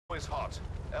is hot.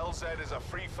 LZ is a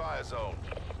free fire zone.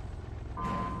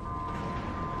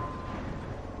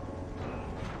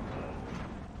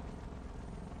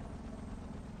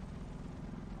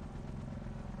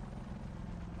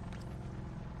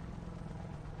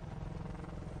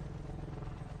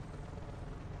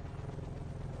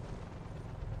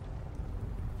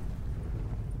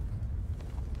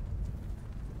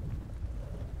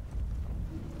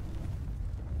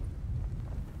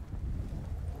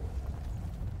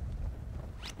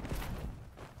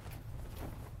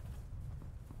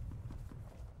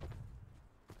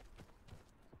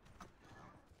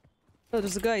 Oh,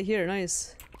 there's a guy here,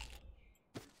 nice.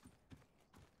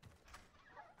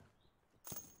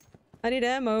 I need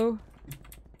ammo.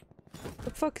 The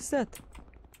fuck is that?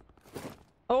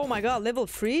 Oh my god, level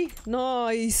 3?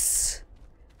 Nice!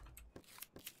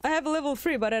 I have a level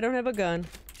 3, but I don't have a gun.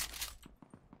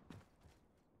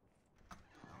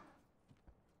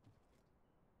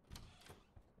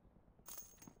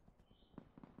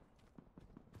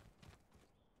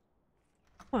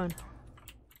 Come on.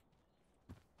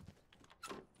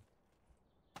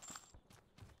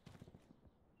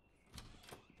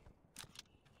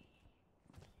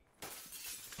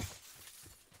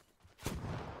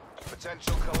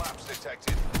 Potential collapse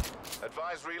detected.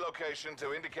 Advise relocation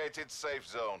to indicated safe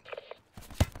zone.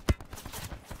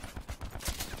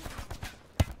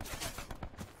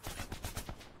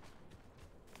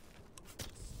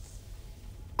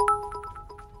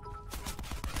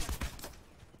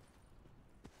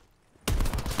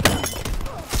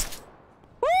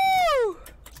 Woo!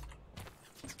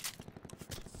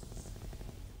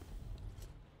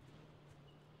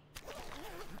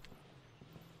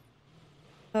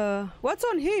 What's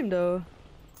on him though?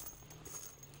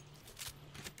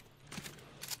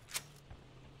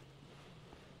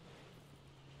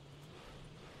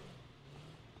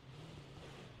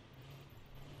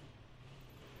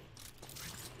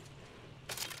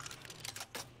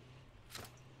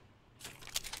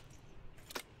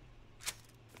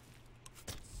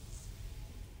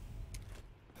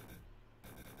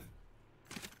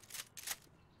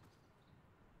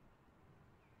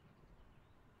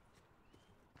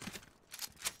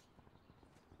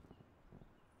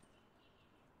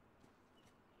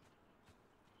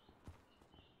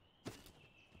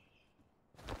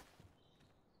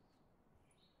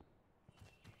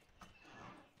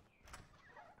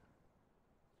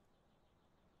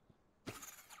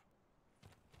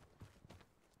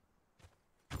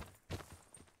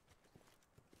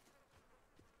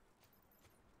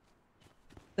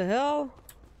 The hell?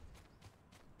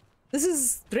 This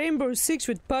is Rainbow Six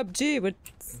with PUBG, but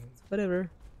whatever.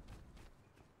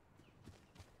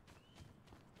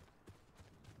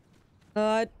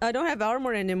 I don't have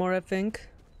armor anymore, I think.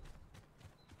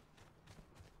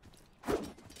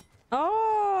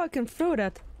 Oh, I can throw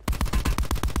that.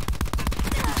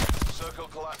 Circle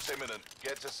collapse imminent.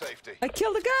 Get to safety. I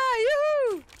killed a guy!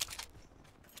 Yoo-hoo!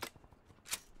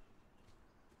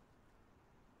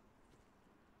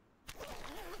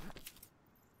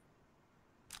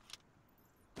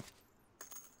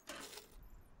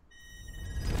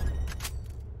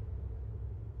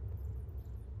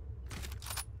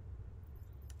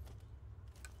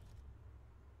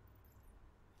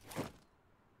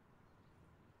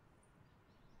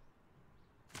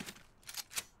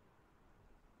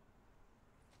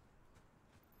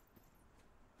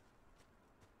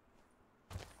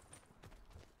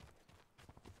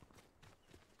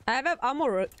 I have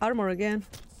armor again.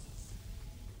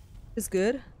 It's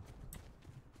good.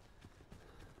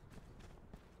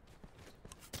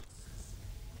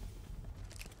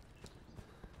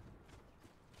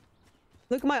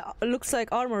 Looks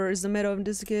like armor is the meta of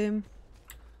this game.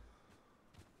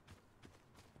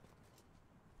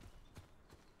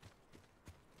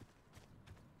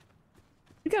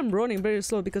 I think I'm running very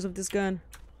slow because of this gun.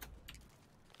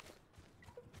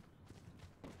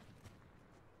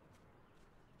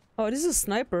 Oh, this is a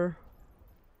sniper.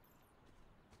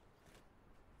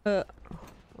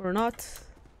 Or not.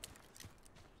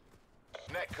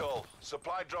 Net call.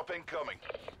 Supply drop incoming.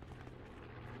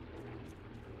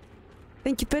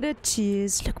 Thank you for the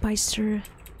cheese, Lookmeister.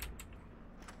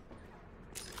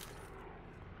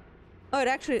 Oh, it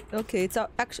actually... Okay, it's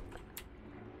actually...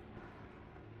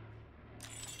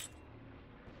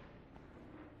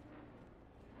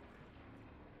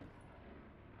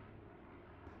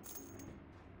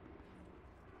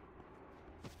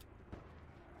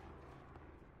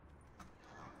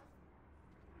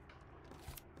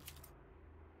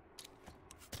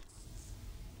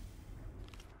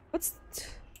 What's...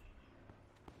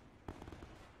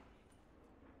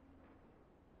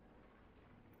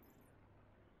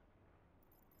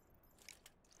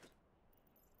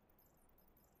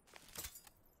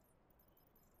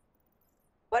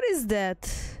 What is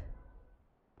that?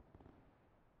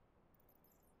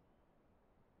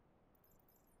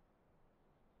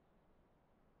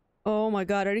 Oh my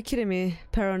god, are you kidding me?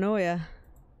 Paranoia.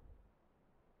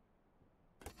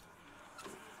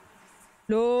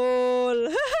 LOL.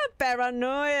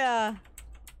 Paranoia.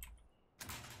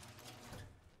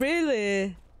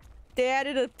 Really? They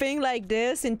added a thing like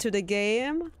this into the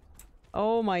game?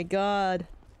 Oh my god.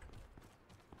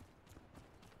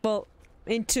 Well,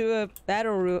 into a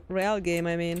battle royale game,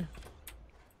 I mean.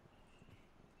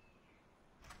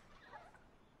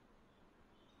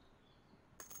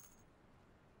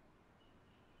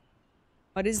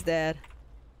 What is that?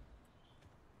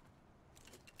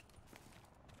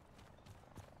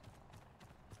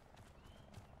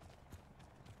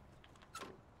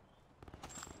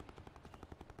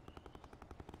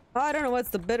 Oh, I don't know what's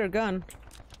the better gun.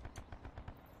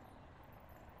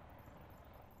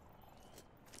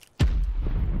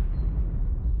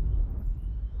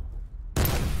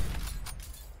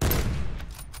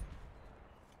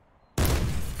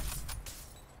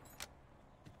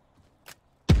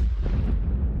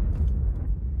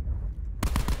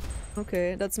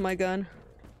 Okay, that's my gun.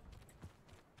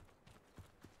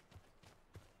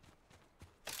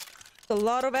 A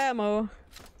lot of ammo.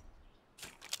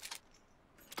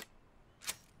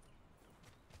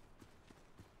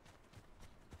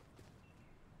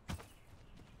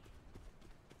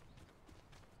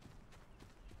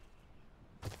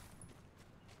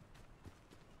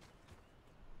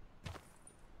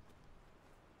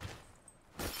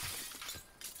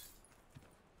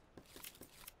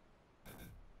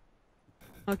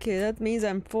 Okay, that means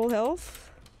I'm full health.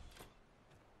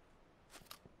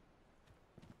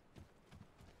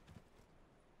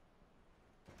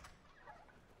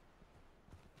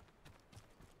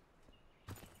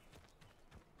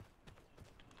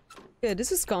 Yeah,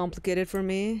 this is complicated for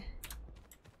me.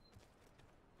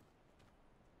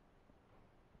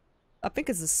 I think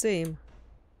it's the same.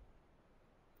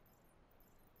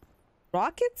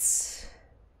 Rockets?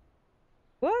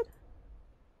 What?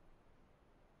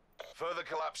 Further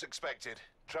collapse expected.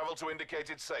 Travel to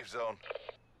indicated safe zone.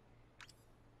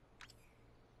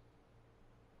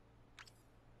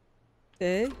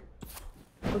 Okay.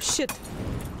 Oh shit.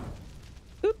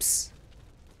 Oops.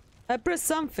 I pressed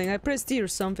something. I pressed E or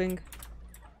something.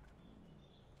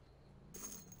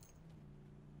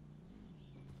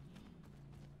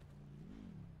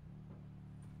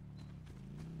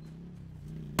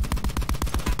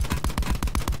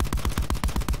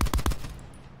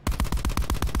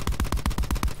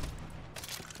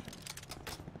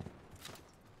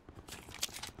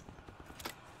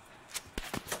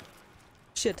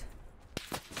 Shit.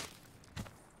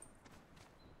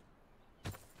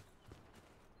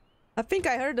 I think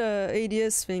I heard the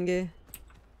ADS thingy.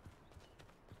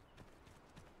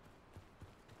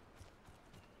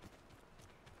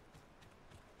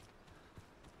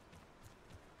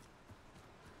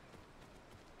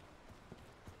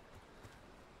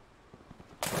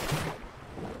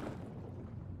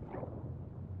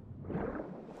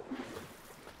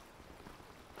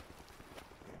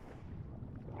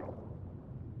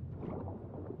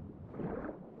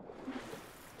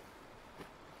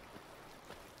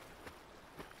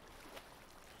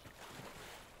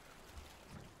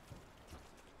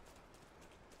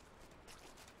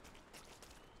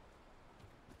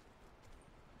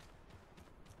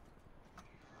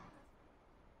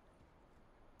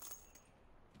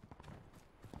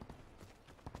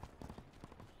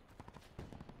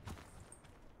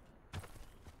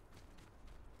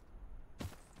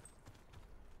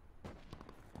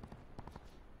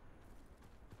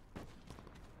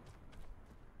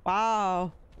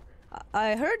 Wow.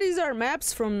 I heard these are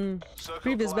maps from Circle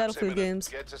previous collapse Battlefield imminent. games.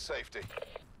 Get to safety.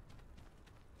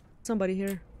 Somebody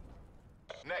here.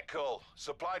 Net call.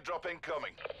 Supply drop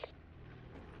incoming.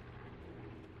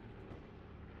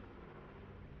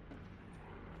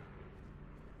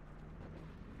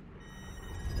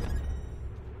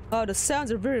 Oh, the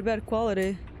sounds are very bad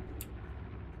quality.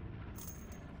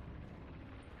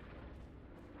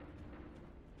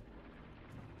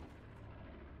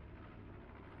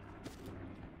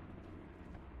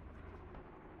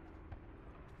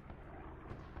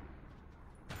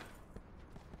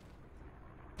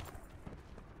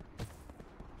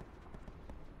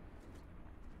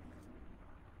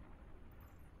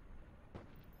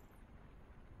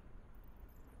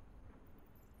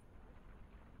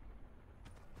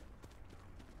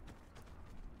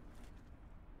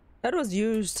 That was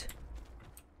used.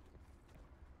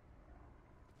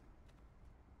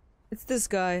 It's this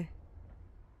guy.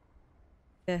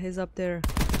 Yeah, he's up there.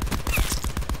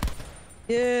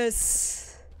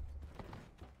 Yes!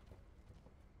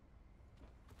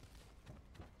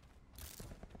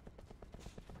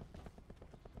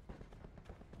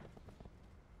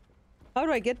 How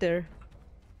do I get there?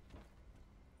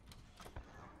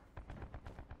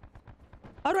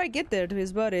 How do I get there to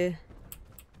his body?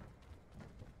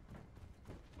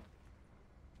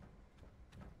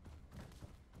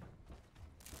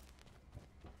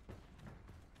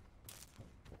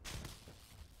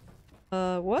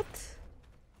 What?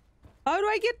 How do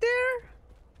I get there?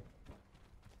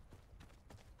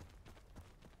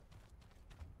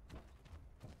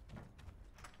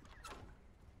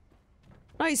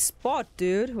 Nice spot,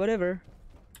 dude. Whatever.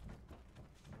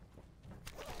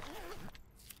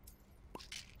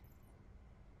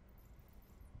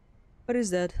 What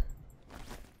is that?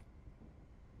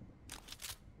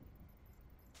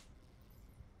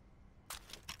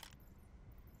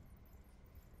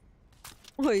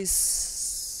 Oh,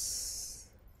 he's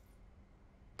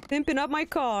pimping up my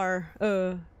car.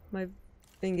 My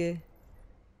thingy.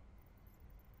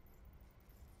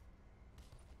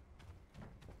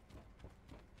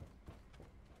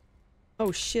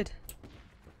 Oh shit.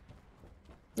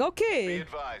 Okay. Be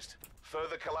advised.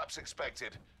 Further collapse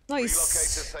expected. Nice. Relocate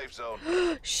to safe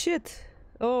zone. Shit.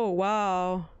 Oh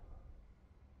wow.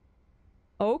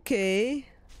 Okay.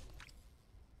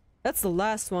 That's the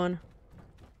last one.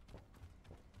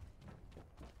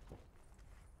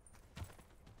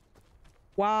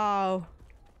 Wow.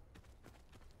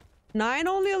 9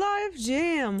 only alive?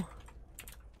 Jam.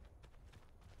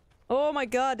 Oh my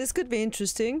god, this could be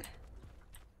interesting.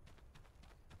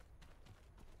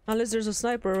 Unless there's a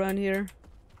sniper around here.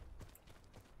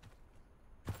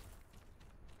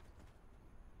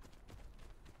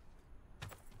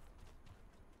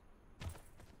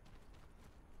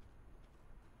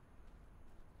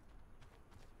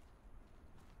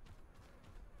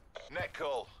 Net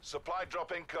call. Supply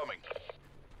drop incoming.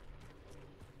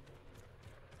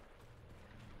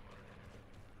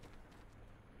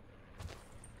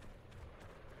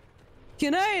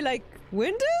 Can I, like,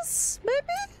 win this? Maybe?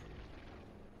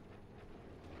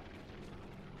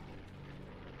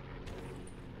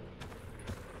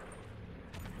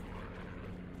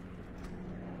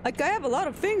 Like, I have a lot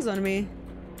of things on me.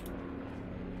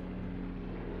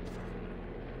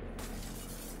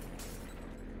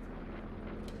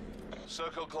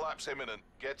 Circle collapse imminent.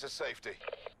 Get to safety.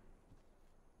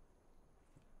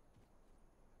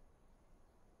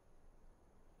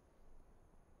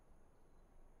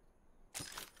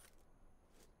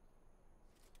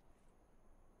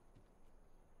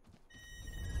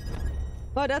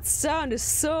 Oh, that sound is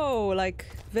so, like,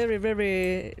 very,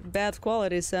 very bad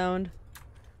quality sound.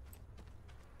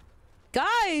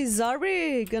 Guys, are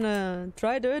we gonna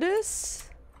try do this?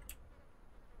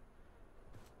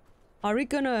 Are we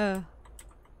gonna...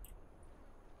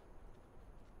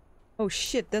 Oh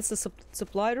shit, that's the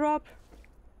supply drop?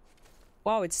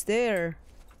 Wow, it's there.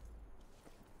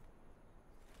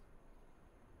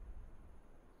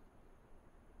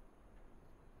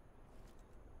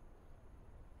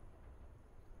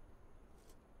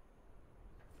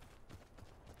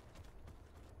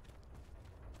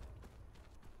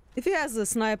 If he has a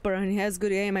sniper and he has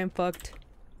good aim, I'm fucked.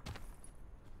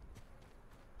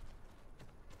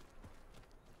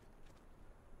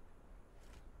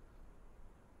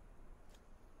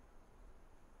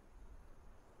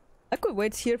 I could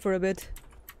wait here for a bit.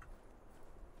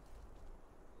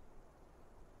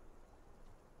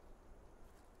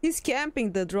 He's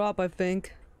camping the drop, I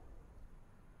think.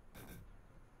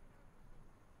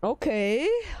 Okay.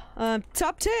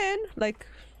 Top 10. Like,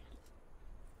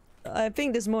 I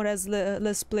think this mode has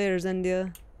less players than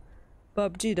the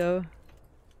PUBG though.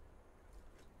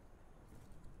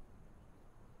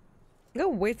 I'm gonna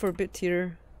wait for a bit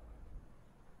here.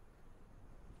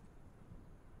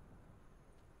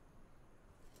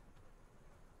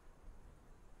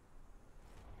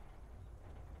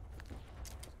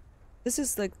 This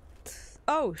is like...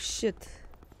 Oh shit.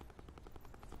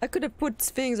 I could have put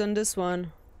things on this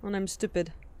one. And I'm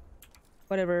stupid.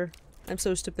 Whatever. I'm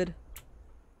so stupid.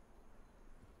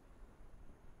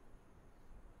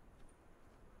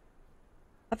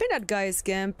 I think that guy is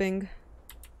camping.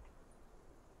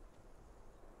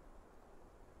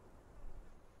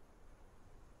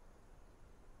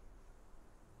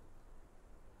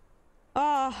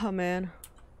 Ah, oh, man.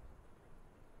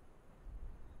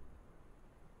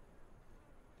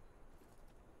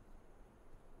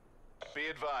 Be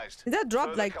advised. Did that drop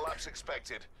Further like... collapse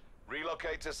expected.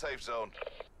 Relocate to safe zone.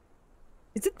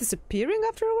 Is it disappearing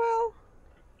after a while?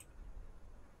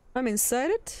 I'm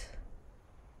inside it.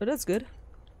 But that's good.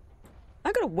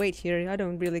 I'm gonna wait here. I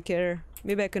don't really care.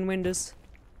 Maybe I can win this.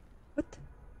 What?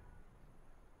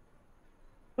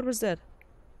 What was that?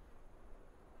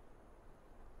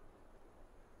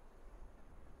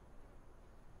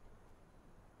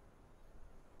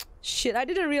 Shit, I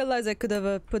didn't realize I could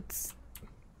have put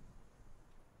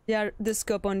the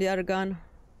scope on the other gun.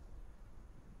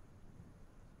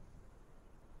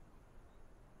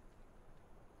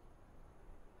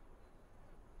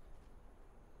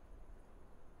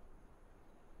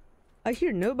 I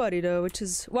hear nobody though, which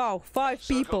is wow, 5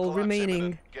 people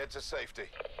remaining. Get to safety.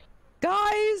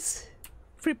 Guys,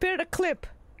 prepare to clip.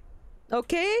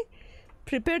 Okay?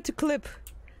 Prepare to clip.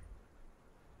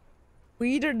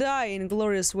 We either die in a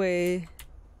glorious way.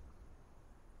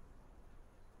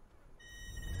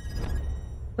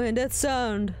 Man, that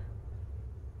sound.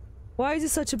 Why is it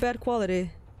such a bad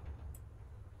quality?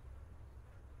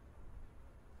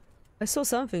 I saw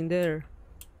something there.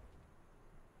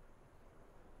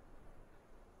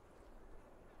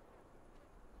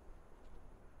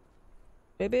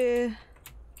 Maybe...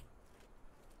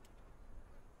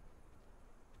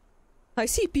 I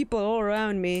see people all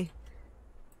around me.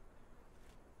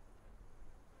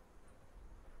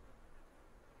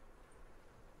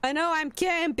 I know I'm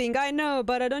camping, I know,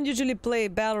 but I don't usually play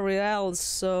battle royales,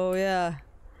 so yeah.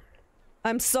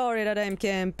 I'm sorry that I'm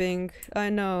camping. I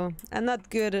know. I'm not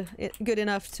good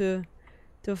enough to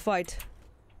fight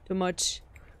too much.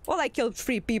 Well, I killed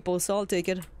 3 people, so I'll take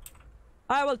it.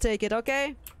 I will take it,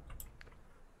 okay?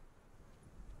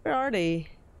 Where are they?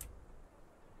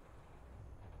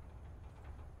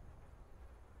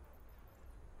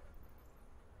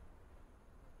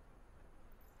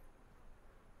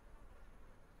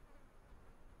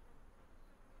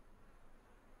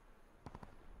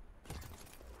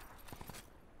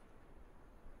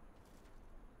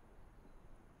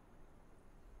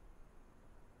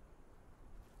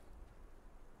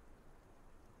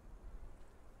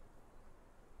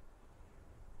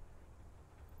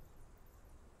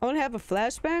 I don't have a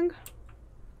flashbang?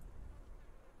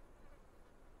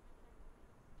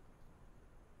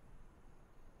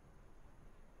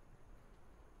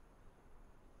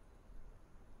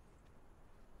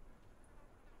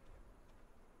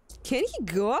 Can he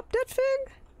go up that thing?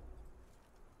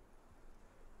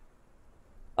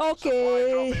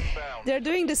 Okay. They're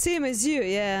doing the same as you,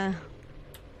 yeah.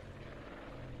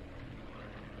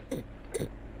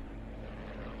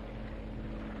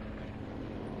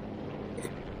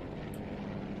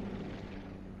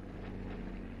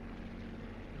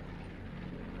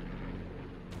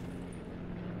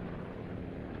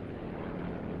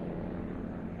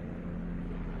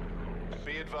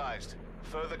 Be advised.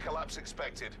 Further collapse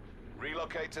expected.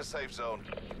 Relocate to safe zone.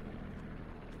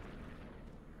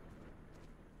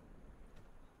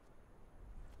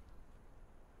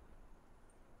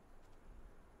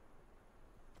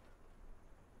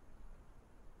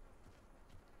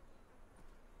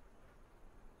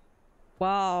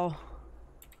 Wow.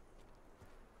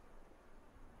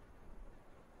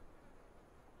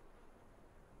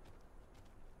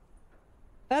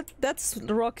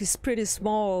 The rock is pretty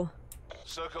small.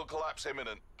 Circle collapse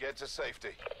imminent. Get to safety.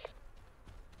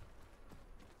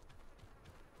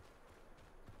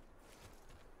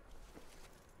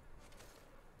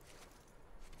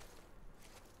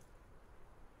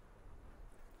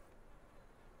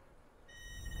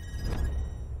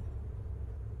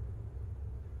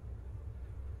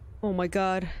 Oh my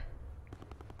god.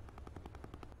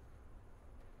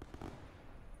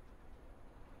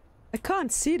 I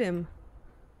can't see them.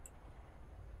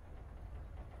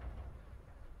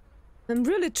 I'm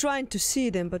really trying to see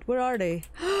them, but where are they?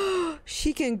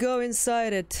 She can go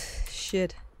inside it.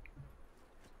 Shit.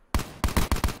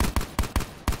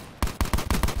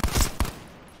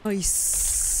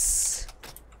 Nice.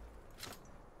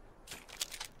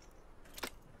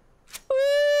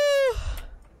 Woo!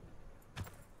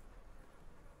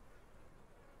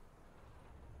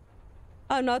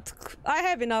 I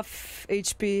have enough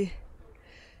HP.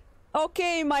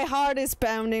 Okay, my heart is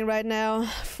pounding right now.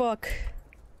 Fuck.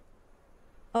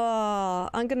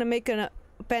 I'm gonna make a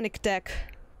panic attack.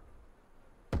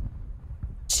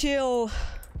 Chill.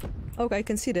 Okay, I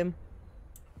can see them.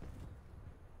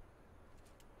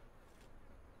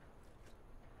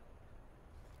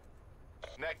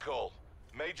 Net call.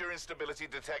 Major instability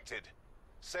detected.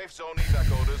 Safe zone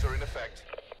evac orders are in effect.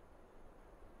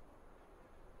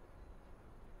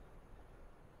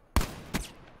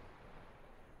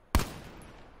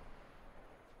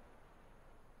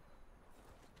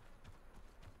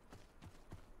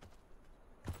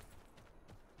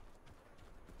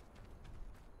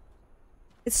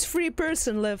 It's 3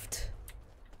 person left.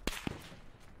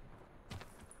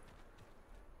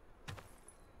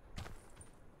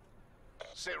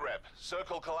 Sit rep.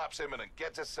 Circle collapse imminent.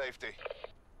 Get to safety.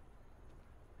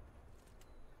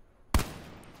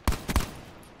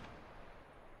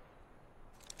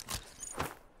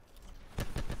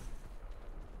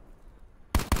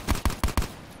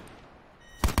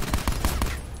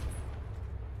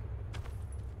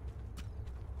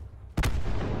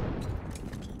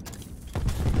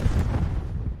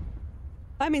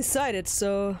 I'm inside it,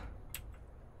 so...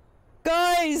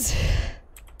 Guys!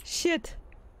 Shit.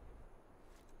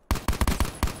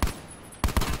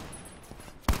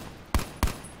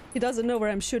 He doesn't know where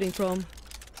I'm shooting from.